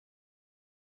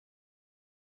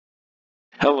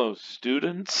Hello,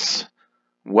 students.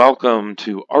 Welcome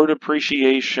to Art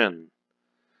Appreciation.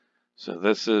 So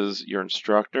this is your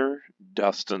instructor,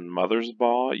 Dustin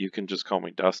Mothersbaugh. You can just call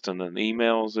me Dustin in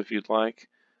emails if you'd like.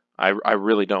 I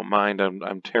really don't mind.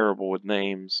 I'm terrible with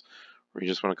names. Or you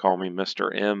just want to call me Mr.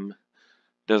 M.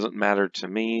 Doesn't matter to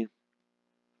me.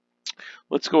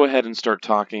 Let's go ahead and start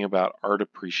talking about art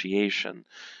appreciation.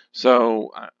 So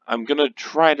I'm going to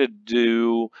try to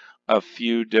do a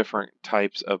few different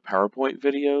types of PowerPoint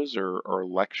videos or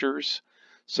lectures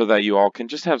so that you all can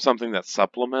just have something that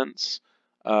supplements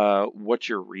what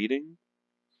you're reading.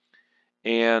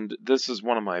 And this is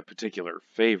one of my particular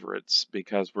favorites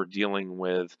because we're dealing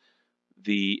with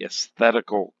the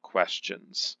aesthetical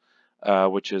questions,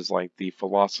 which is like the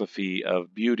philosophy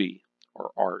of beauty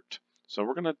or art. So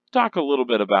we're going to talk a little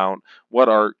bit about what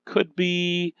art could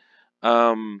be,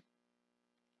 and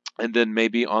then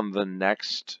maybe on the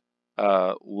next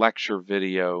lecture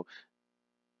video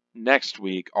next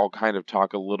week, I'll kind of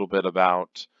talk a little bit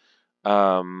about,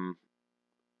 I'll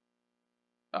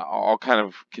kind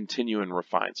of continue and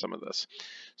refine some of this.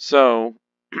 So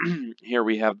here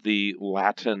we have the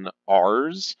Latin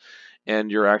R's,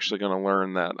 and you're actually going to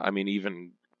learn that, I mean,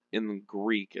 even in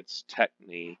Greek, it's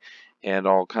techne, and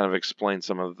I'll kind of explain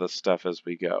some of the stuff as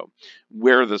we go,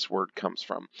 where this word comes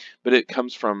from. But it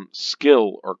comes from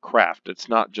skill or craft. It's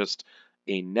not just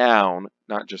a noun,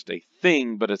 not just a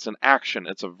thing, but it's an action,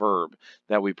 it's a verb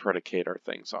that we predicate our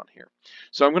things on here.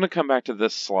 So I'm going to come back to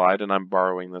this slide, and I'm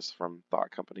borrowing this from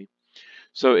Thought Company.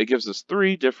 So it gives us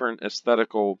three different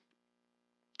aesthetical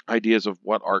ideas of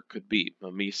what art could be: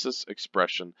 mimesis,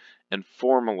 expression, and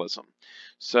formalism.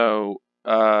 So,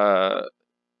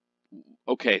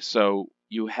 okay, so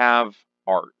you have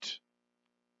art,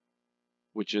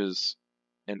 which is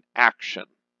an action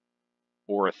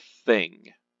or a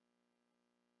thing.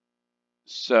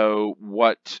 So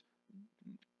what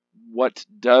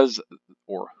does,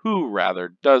 or who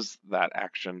rather, does that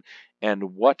action,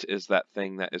 and what is that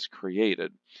thing that is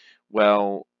created?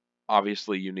 Well,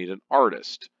 obviously you need an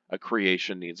artist. A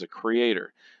creation needs a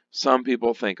creator. Some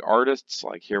people think artists,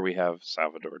 like here we have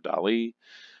Salvador Dali,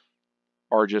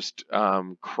 are just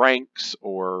cranks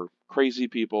or crazy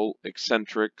people,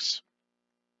 eccentrics.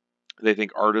 They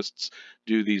think artists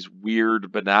do these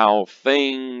weird, banal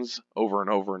things over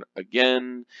and over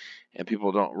again, and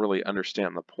people don't really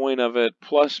understand the point of it.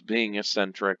 Plus, being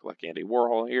eccentric, like Andy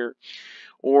Warhol here,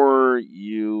 or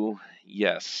you,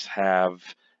 yes, have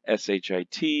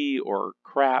SHIT or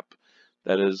crap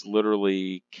that is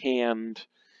literally canned.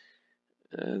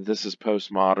 This is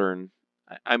postmodern.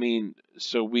 I mean,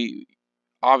 so we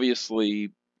obviously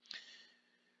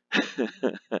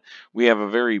we have a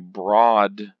very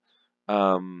broad,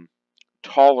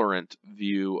 tolerant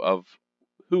view of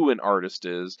who an artist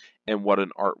is and what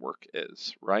an artwork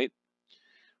is, right?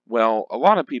 Well, a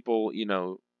lot of people,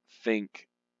 think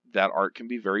that art can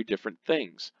be very different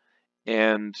things.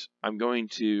 And I'm going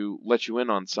to let you in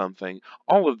on something.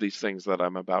 All of these things that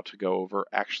I'm about to go over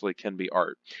actually can be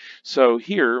art. So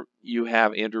here you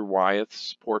have Andrew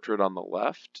Wyeth's portrait on the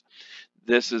left.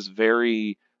 This is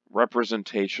very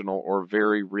representational or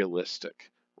very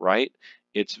realistic, right?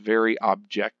 It's very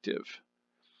objective.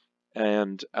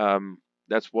 And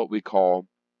that's what we call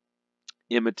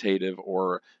imitative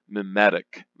or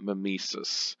mimetic,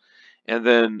 mimesis. And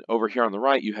then over here on the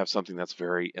right, you have something that's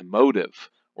very emotive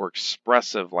or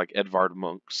expressive, like Edvard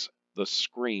Munch's The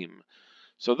Scream.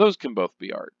 So those can both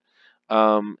be art.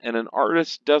 And an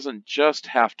artist doesn't just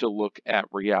have to look at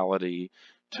reality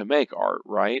to make art,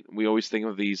 right? We always think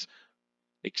of these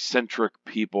eccentric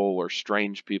people or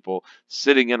strange people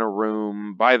sitting in a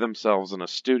room by themselves in a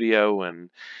studio,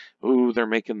 and ooh, they're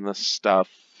making this stuff,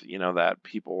 that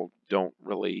people don't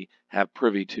really have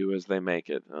privy to as they make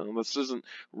it. This isn't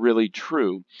really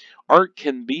true. Art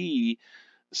can be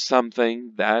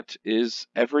something that is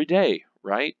everyday,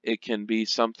 right? It can be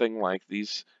something like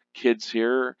these kids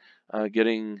here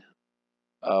getting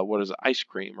what is it, ice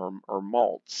cream or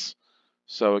malts.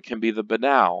 So it can be the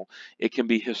banal. It can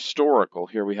be historical.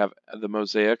 Here we have the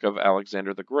mosaic of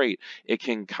Alexander the Great. It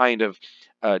can kind of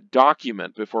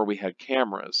document before we had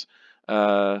cameras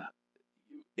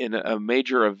in a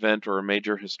major event or a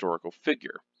major historical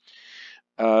figure.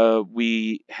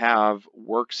 We have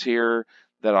works here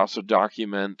that also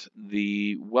document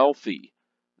the wealthy,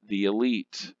 the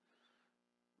elite,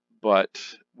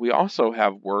 but we also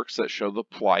have works that show the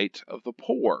plight of the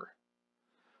poor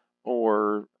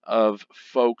or of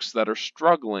folks that are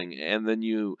struggling, and then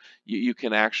you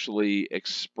can actually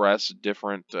express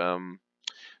different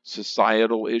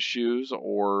societal issues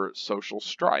or social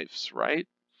strifes, right?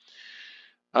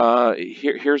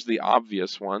 Here's the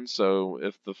obvious one. So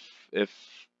if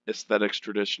aesthetics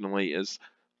traditionally is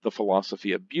the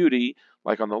philosophy of beauty,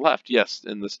 like on the left, yes,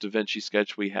 in this Da Vinci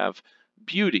sketch we have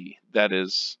beauty, that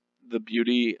is the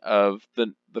beauty of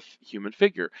the human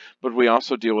figure. But we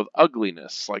also deal with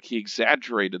ugliness, like he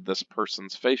exaggerated this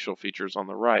person's facial features on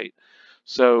the right.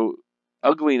 So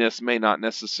ugliness may not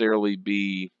necessarily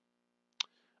be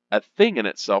a thing in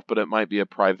itself, but it might be a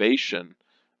privation,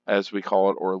 as we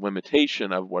call it, or a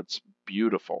limitation of what's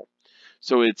beautiful.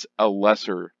 So it's a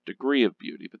lesser degree of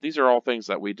beauty. But these are all things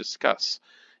that we discuss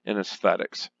in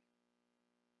aesthetics,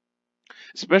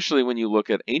 especially when you look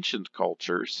at ancient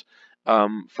cultures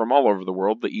from all over the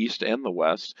world, the East and the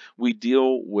West. We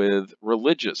deal with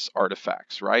religious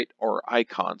artifacts, right? Or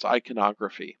icons,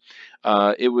 iconography.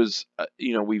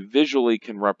 We visually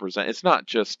can represent, it's not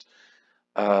just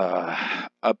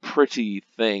a pretty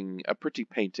thing, a pretty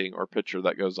painting or picture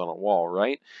that goes on a wall,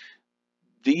 right?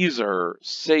 These are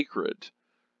sacred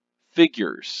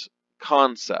figures,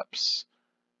 concepts,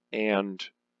 and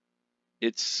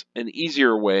it's an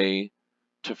easier way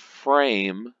to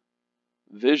frame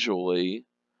visually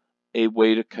a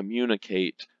way to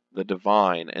communicate the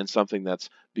divine and something that's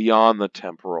beyond the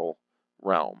temporal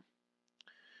realm.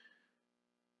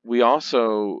 We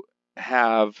also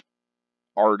have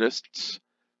artists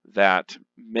that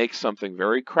make something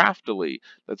very craftily,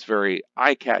 that's very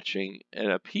eye-catching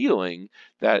and appealing,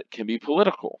 that can be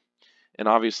political. And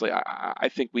obviously, I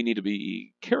think we need to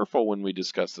be careful when we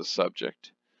discuss this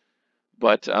subject.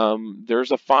 But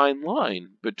there's a fine line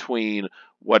between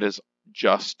what is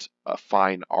just a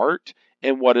fine art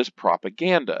and what is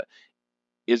propaganda.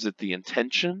 Is it the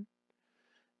intention?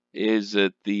 Is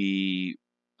it the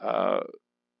uh,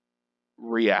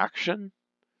 reaction?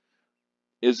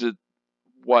 Is it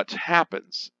what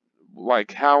happens?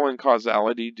 Like, how in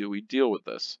causality do we deal with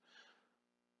this?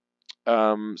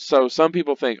 So some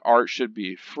people think art should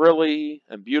be frilly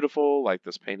and beautiful, like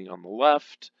this painting on the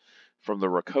left from the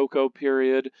Rococo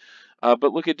period.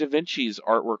 But look at Da Vinci's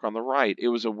artwork on the right. It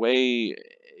was a way,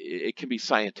 it can be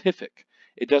scientific.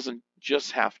 It doesn't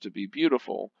just have to be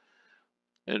beautiful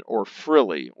or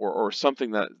frilly or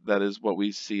something that is what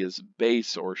we see as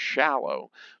base or shallow,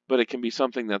 but it can be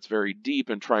something that's very deep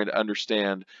and trying to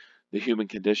understand the human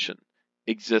condition,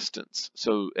 existence.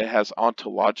 So it has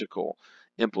ontological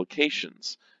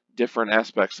implications, different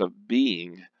aspects of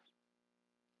being,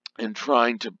 and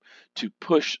trying to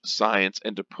push science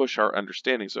and to push our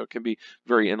understanding. So it can be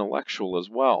very intellectual as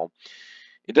well.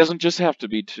 It doesn't just have to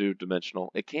be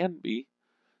two-dimensional. It can be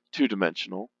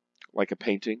two-dimensional, like a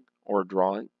painting or a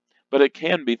drawing, but it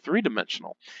can be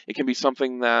three-dimensional. It can be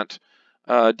something that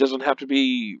doesn't have to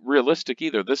be realistic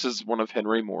either. This is one of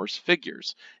Henry Moore's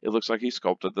figures. It looks like he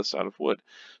sculpted this out of wood.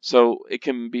 So it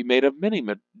can be made of many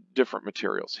different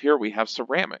materials. Here we have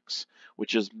ceramics,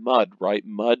 which is mud, right?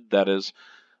 Mud that is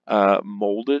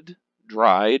molded,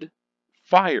 dried,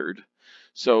 fired.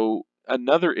 So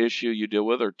another issue you deal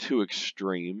with are two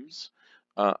extremes,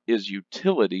 is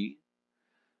utility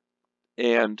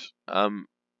and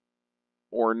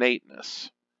ornateness.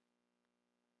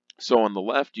 So on the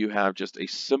left, you have just a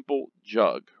simple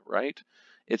jug, right?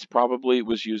 It's probably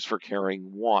was used for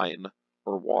carrying wine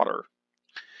or water.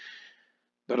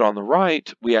 But on the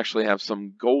right, we actually have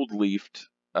some gold-leafed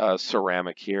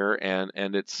ceramic here,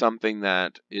 and it's something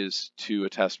that is to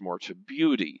attest more to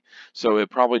beauty. So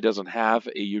it probably doesn't have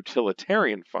a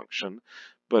utilitarian function,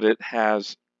 but it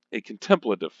has a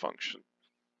contemplative function.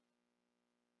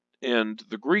 And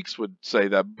the Greeks would say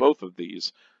that both of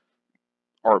these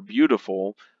are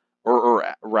beautiful, or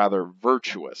rather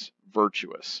virtuous.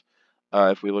 Virtuous.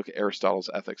 If we look at Aristotle's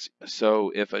Ethics,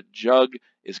 so if a jug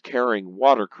is carrying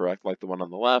water correct, like the one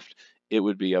on the left, it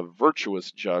would be a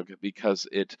virtuous jug because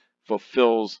it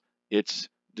fulfills its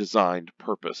designed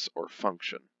purpose or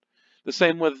function. The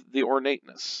same with the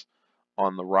ornateness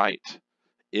on the right.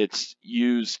 It's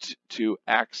used to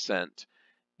accent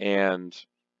and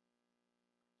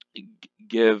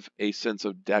give a sense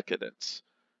of decadence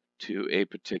to a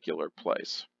particular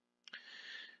place.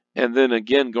 And then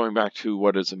again, going back to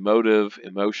what is emotive,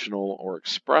 emotional, or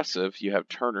expressive, you have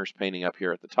Turner's painting up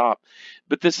here at the top.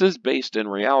 But this is based in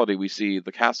reality. We see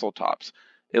the castle tops.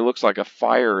 It looks like a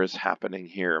fire is happening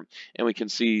here. And we can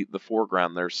see the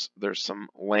foreground. There's some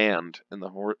land in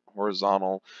the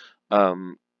horizontal,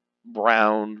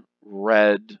 brown,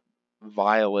 red,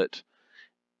 violet,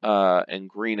 and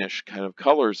greenish kind of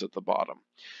colors at the bottom.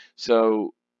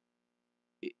 So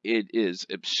it is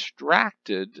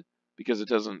abstracted because it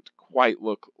doesn't quite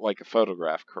look like a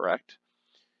photograph, correct?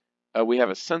 We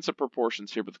have a sense of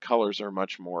proportions here, but the colors are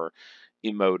much more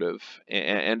emotive,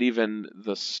 and even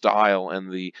the style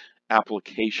and the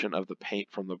application of the paint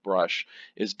from the brush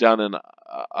is done in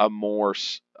a more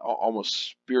almost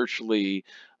spiritually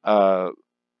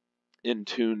in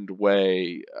tuned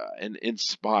way, an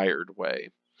inspired way.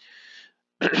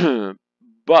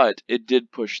 But it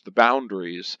did push the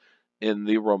boundaries in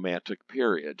the Romantic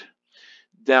period.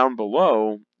 Down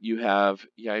below, you have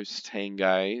Yves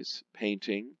Tanguy's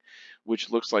painting, which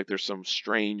looks like there's some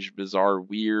strange, bizarre,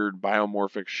 weird,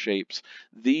 biomorphic shapes.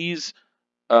 These,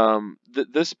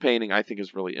 this painting I think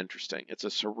is really interesting. It's a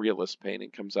surrealist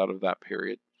painting, comes out of that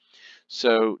period.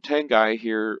 So Tanguy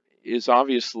here is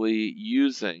obviously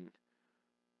using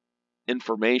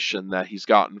information that he's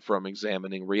gotten from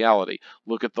examining reality.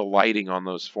 Look at the lighting on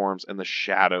those forms and the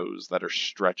shadows that are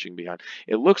stretching behind.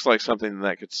 It looks like something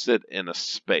that could sit in a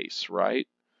space, right?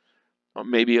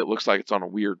 Maybe it looks like it's on a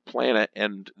weird planet,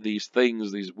 and these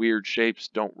things, these weird shapes,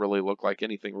 don't really look like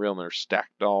anything real, and they're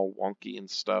stacked all wonky and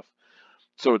stuff.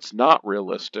 So it's not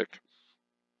realistic,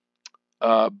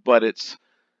 but it's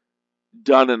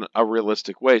done in a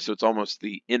realistic way, so it's almost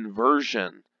the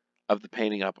inversion of the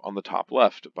painting up on the top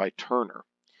left by Turner.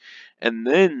 And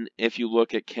then if you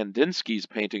look at Kandinsky's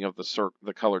painting of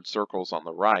the colored circles on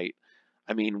the right,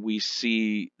 I mean, we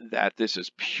see that this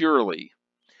is purely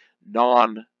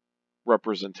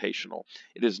non-representational.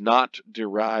 It is not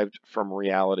derived from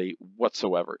reality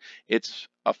whatsoever. It's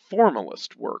a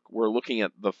formalist work. We're looking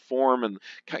at the form and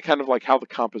kind of like how the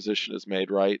composition is made,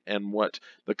 right? And what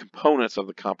the components of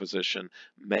the composition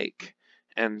make.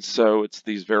 And so it's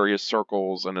these various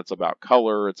circles, and it's about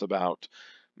color, it's about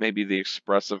maybe the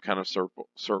expressive kind of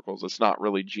circles. It's not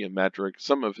really geometric.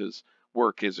 Some of his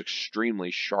work is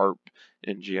extremely sharp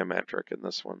and geometric, and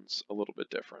this one's a little bit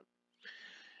different.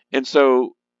 And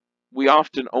so we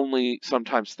often only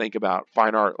sometimes think about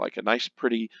fine art like a nice,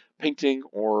 pretty painting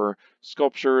or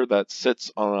sculpture that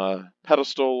sits on a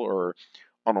pedestal or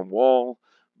on a wall.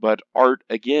 But art,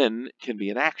 again, can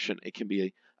be an action. It can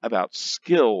be about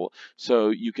skill. So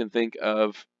you can think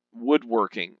of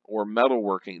woodworking or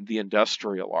metalworking, the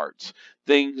industrial arts,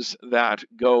 things that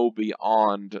go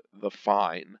beyond the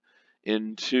fine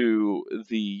into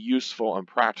the useful and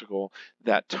practical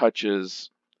that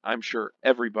touches, I'm sure,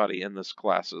 everybody in this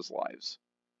class's lives.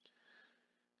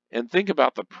 And think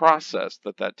about the process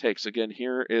that takes. Again,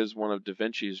 here is one of Da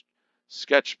Vinci's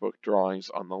sketchbook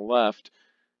drawings on the left.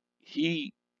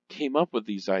 He came up with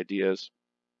these ideas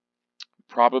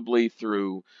probably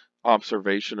through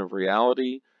observation of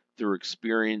reality, through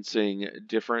experiencing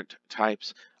different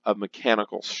types of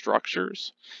mechanical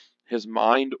structures. His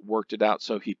mind worked it out,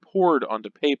 so he poured onto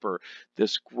paper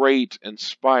this great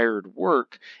inspired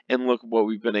work, and look what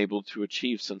we've been able to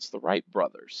achieve since the Wright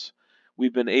brothers.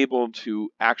 We've been able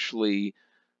to actually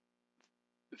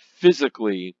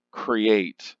physically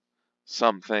create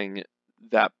something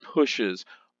that pushes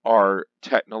our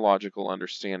technological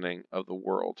understanding of the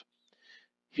world.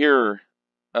 Here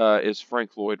is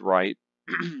Frank Lloyd Wright,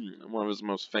 one of his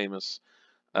most famous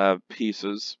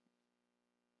pieces.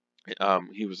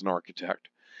 He was an architect.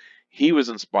 He was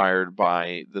inspired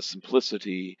by the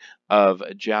simplicity of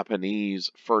Japanese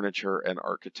furniture and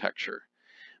architecture,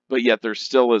 but yet there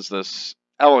still is this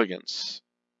elegance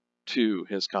to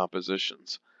his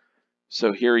compositions.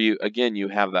 So here you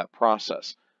have that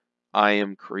process. I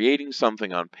am creating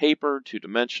something on paper,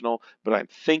 two-dimensional, but I'm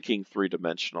thinking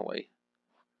three-dimensionally.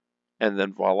 And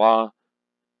then voila,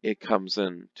 it comes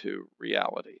into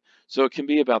reality. So it can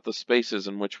be about the spaces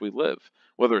in which we live,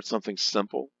 whether it's something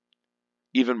simple,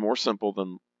 even more simple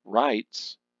than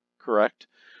Wright's, correct?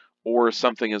 Or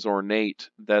something as ornate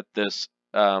that this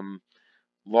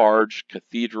large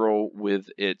cathedral with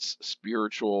its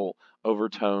spiritual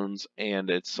overtones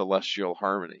and its celestial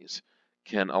harmonies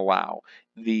can allow.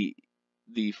 The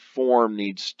form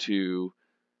needs to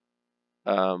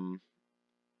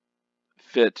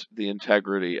fit the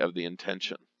integrity of the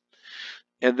intention.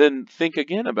 And then think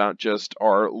again about just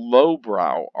our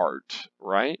lowbrow art,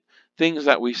 right? Things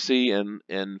that we see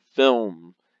in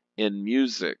film, in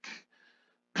music,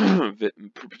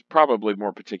 probably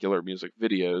more particular music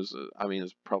videos. I mean,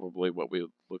 is probably what we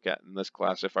would look at in this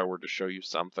class if I were to show you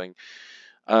something.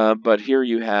 But here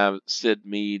you have Sid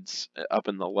Mead's, up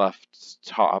in the left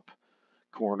top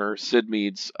corner, Sid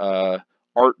Mead's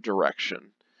art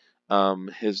direction.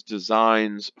 His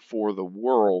designs for the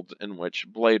world in which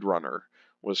Blade Runner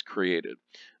was created.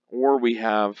 Or we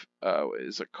have,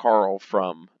 is it Carl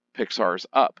from Pixar's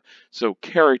Up? So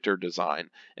character design,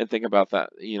 and think about that,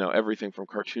 everything from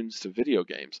cartoons to video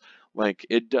games. Like,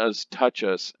 it does touch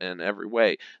us in every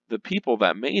way. The people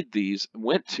that made these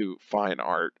went to fine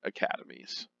art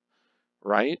academies,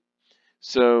 right?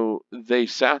 So they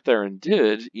sat there and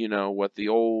did, what the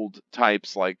old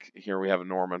types, like here we have a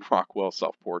Norman Rockwell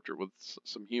self-portrait with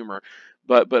some humor,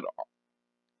 but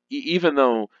even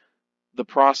though the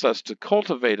process to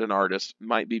cultivate an artist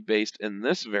might be based in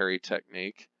this very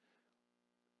technique,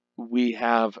 we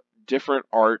have different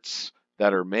arts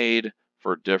that are made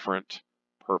for different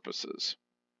purposes.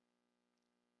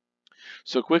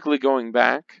 So quickly going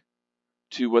back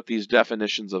to what these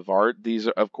definitions of art, these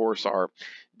of course are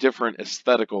different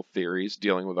aesthetical theories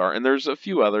dealing with art, and there's a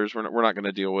few others. We're not going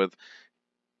to deal with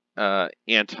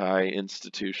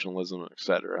anti-institutionalism,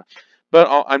 etc.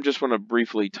 But I'm just going to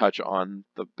briefly touch on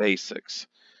the basics.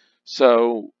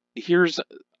 So here's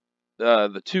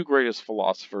the two greatest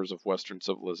philosophers of Western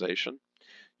civilization.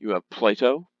 You have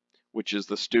Plato, which is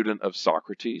the student of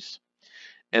Socrates,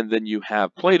 and then you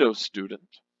have Plato's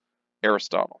student,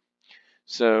 Aristotle.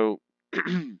 So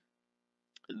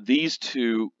these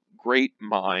two great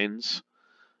minds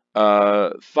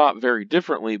thought very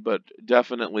differently, but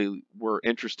definitely were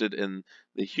interested in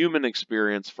the human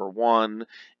experience for one,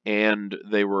 and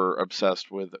they were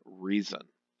obsessed with reason.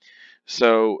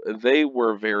 So they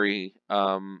were very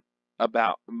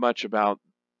about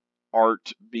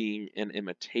art being an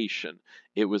imitation.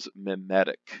 It was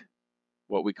mimetic,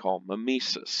 what we call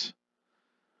mimesis.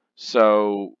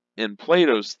 So in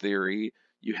Plato's theory,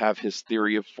 you have his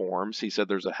theory of forms. He said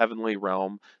there's a heavenly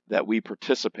realm that we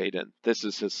participate in. This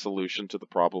is his solution to the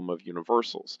problem of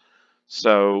universals.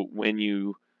 So when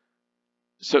you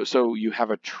so you have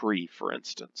a tree, for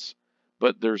instance,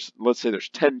 but let's say there's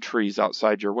 10 trees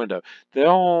outside your window. They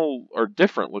all are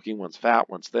different looking. One's fat,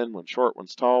 one's thin, one's short,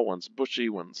 one's tall, one's bushy,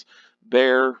 one's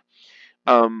bare.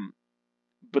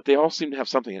 But they all seem to have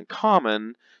something in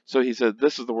common. So he said,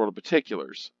 this is the world of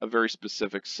particulars, of very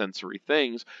specific sensory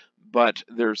things, but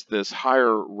there's this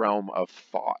higher realm of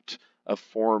thought, of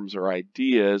forms or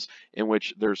ideas, in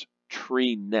which there's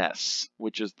tree-ness,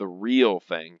 which is the real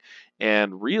thing.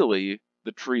 And really,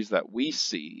 the trees that we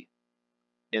see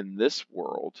in this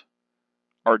world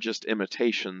are just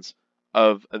imitations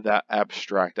of that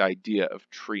abstract idea of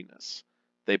treeness.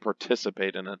 They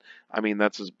participate in it. I mean,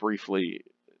 that's as briefly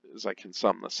as I can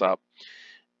sum this up.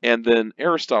 And then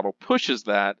Aristotle pushes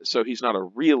that, so he's not a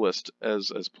realist,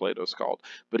 as Plato's called,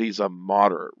 but he's a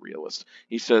moderate realist.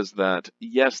 He says that,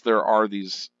 yes, there are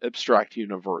these abstract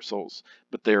universals,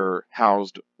 but they're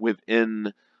housed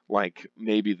within, like,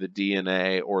 maybe the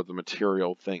DNA or the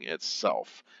material thing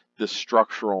itself, the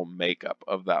structural makeup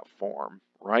of that form,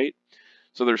 right?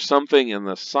 So there's something in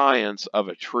the science of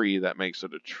a tree that makes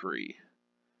it a tree.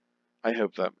 I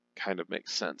hope that kind of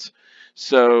makes sense.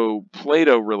 So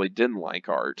Plato really didn't like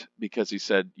art because he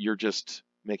said you're just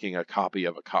making a copy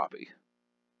of a copy.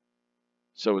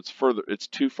 So it's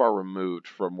too far removed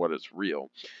from what is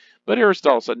real. But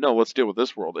Aristotle said, no, let's deal with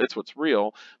this world. It's what's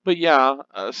real. But yeah,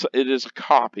 so it is a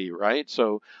copy, right?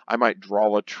 So I might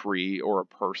draw a tree or a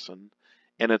person,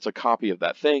 and it's a copy of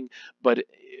that thing. But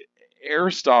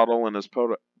Aristotle in his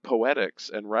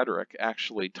Poetics and Rhetoric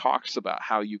actually talks about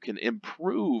how you can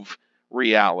improve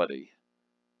reality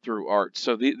through art.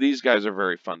 So these guys are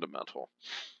very fundamental.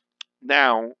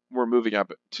 Now we're moving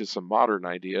up to some modern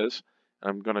ideas.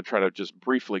 I'm going to try to just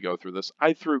briefly go through this.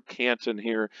 I threw Kant in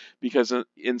here because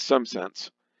in some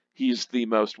sense, he's the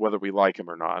most, whether we like him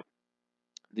or not,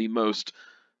 the most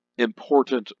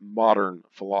important modern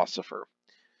philosopher.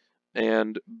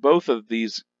 And both of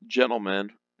these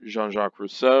gentlemen, Jean-Jacques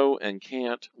Rousseau and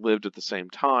Kant, lived at the same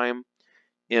time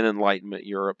in Enlightenment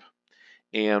Europe.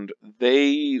 And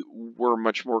they were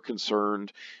much more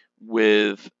concerned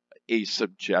with a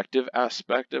subjective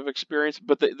aspect of experience,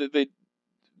 but they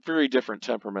very different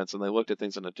temperaments, and they looked at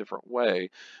things in a different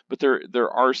way. But there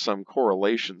are some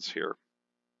correlations here.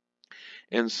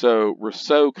 And so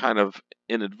Rousseau kind of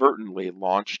inadvertently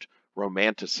launched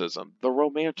Romanticism, the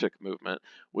Romantic movement,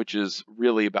 which is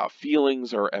really about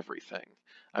feelings are everything.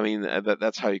 I mean,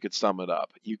 that's how you could sum it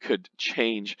up. You could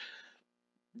change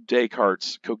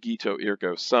Descartes' cogito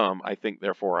ergo sum, I think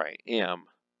therefore I am,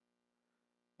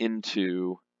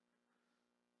 into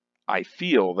I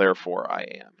feel therefore I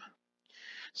am.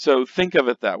 So think of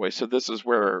it that way. So this is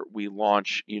where we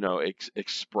launch,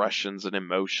 expressions and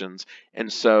emotions,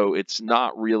 and so it's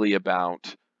not really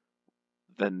about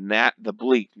the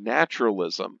bleak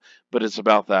naturalism, but it's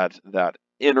about that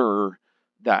inner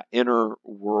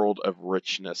world of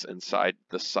richness inside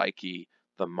the psyche,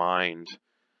 the mind,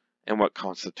 and what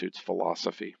constitutes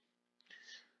philosophy.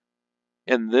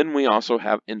 And then we also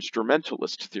have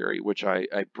instrumentalist theory, which I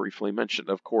briefly mentioned.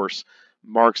 Of course,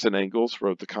 Marx and Engels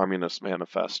wrote the Communist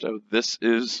Manifesto. This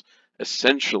is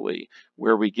essentially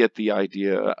where we get the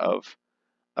idea of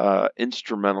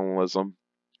instrumentalism,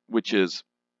 which is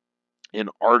an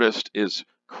artist is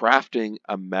crafting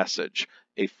a message,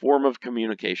 a form of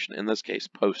communication, in this case,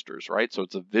 posters, right? So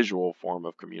it's a visual form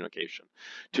of communication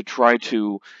to try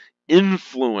to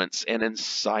influence and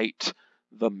incite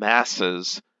the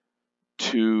masses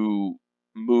to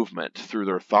movement through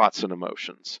their thoughts and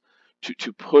emotions,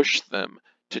 to push them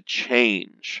to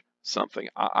change something.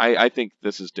 I think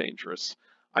this is dangerous.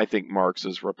 I think Marx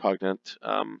is repugnant.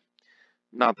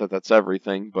 Not that that's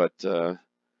everything, but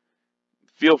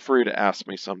feel free to ask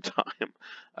me sometime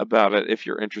about it. If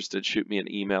you're interested, shoot me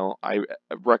an email. I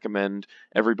recommend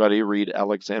everybody read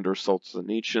Alexander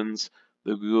Solzhenitsyn's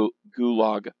The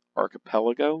Gulag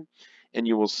Archipelago, and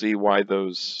you will see why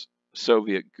those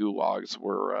Soviet gulags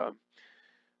were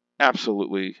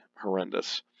absolutely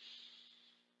horrendous.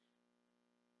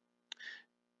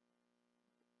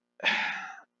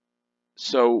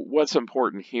 So what's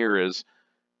important here is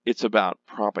it's about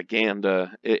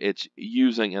propaganda. It's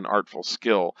using an artful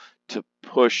skill to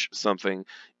push something,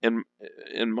 in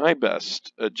my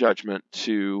best judgment,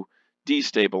 to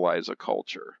destabilize a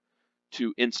culture,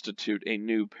 to institute a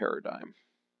new paradigm.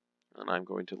 And I'm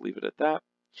going to leave it at that.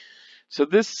 So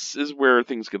this is where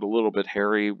things get a little bit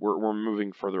hairy. We're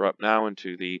moving further up now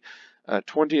into the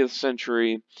 20th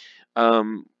century.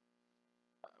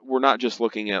 We're not just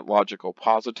looking at logical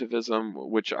positivism,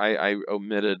 which I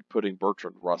omitted putting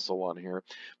Bertrand Russell on here,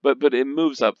 but it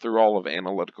moves up through all of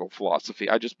analytical philosophy.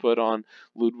 I just put on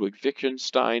Ludwig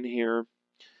Wittgenstein here.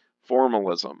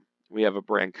 Formalism. We have a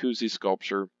Brancusi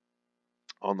sculpture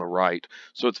on the right,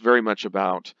 so it's very much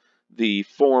about the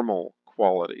formal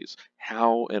qualities,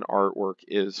 how an artwork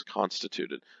is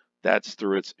constituted. That's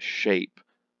through its shape,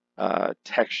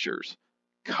 textures,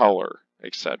 color,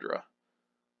 etc.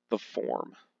 The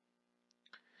form.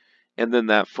 And then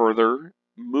that further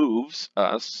moves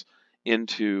us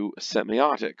into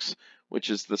semiotics, which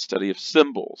is the study of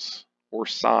symbols or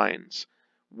signs,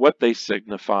 what they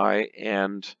signify,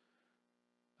 and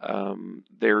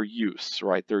their use,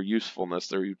 right? Their usefulness,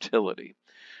 their utility.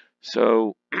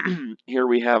 So here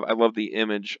we have, I love the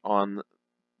image on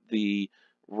the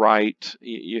right.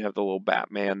 You have the little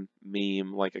Batman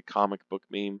meme, like a comic book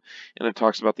meme, and it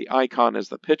talks about the icon as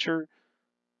the picture,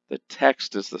 the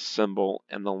text is the symbol,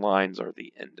 and the lines are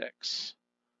the index.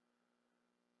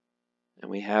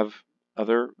 And we have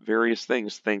other various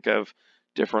things. Think of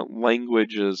different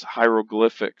languages,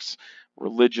 hieroglyphics,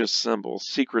 religious symbols,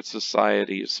 secret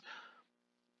societies,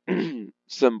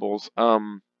 symbols,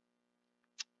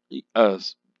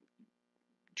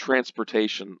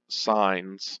 transportation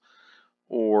signs,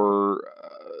 or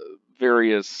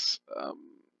various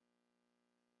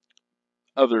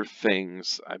other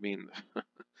things. I mean,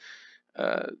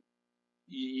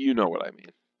 you know what I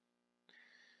mean.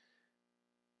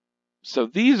 So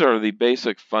these are the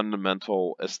basic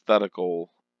fundamental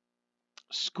aesthetical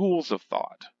schools of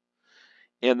thought,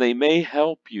 and they may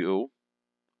help you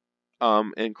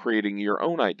in creating your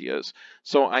own ideas.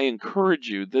 So I encourage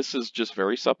you, this is just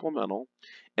very supplemental,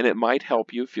 and it might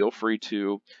help you. Feel free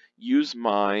to use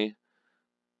my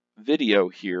video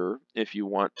here if you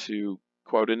want to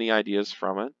quote any ideas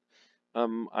from it.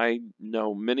 I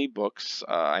know many books.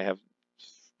 I have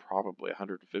probably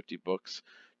 150 books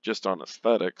just on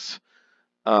aesthetics.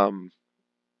 And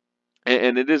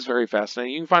it is very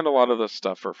fascinating. You can find a lot of this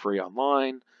stuff for free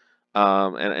online.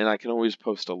 And I can always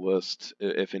post a list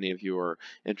if any of you are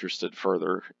interested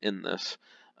further in this.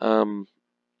 But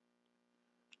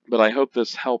I hope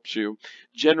this helps you.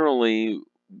 Generally,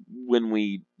 when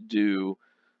we do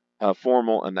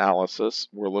formal analysis,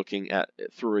 we're looking at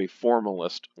it through a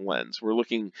formalist lens. We're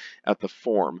looking at the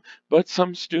form. But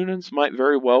some students might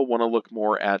very well want to look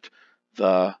more at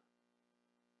the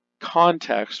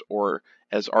context, or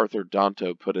as Arthur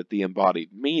Danto put it, the embodied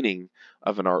meaning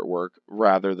of an artwork,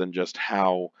 rather than just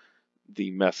how the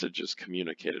message is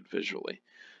communicated visually.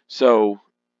 So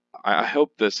I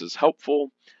hope this is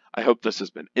helpful. I hope this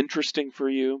has been interesting for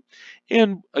you.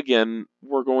 And again,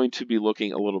 we're going to be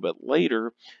looking a little bit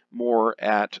later more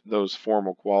at those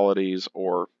formal qualities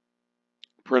or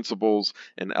principles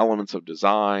and elements of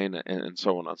design and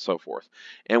so on and so forth.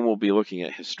 And we'll be looking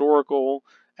at historical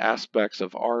aspects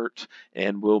of art,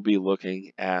 and we'll be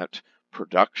looking at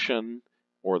production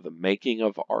or the making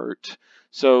of art.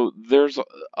 So there's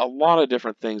a lot of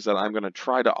different things that I'm going to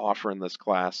try to offer in this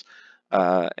class,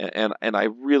 and I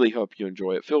really hope you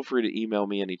enjoy it. Feel free to email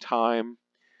me anytime,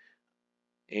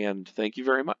 and thank you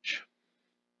very much.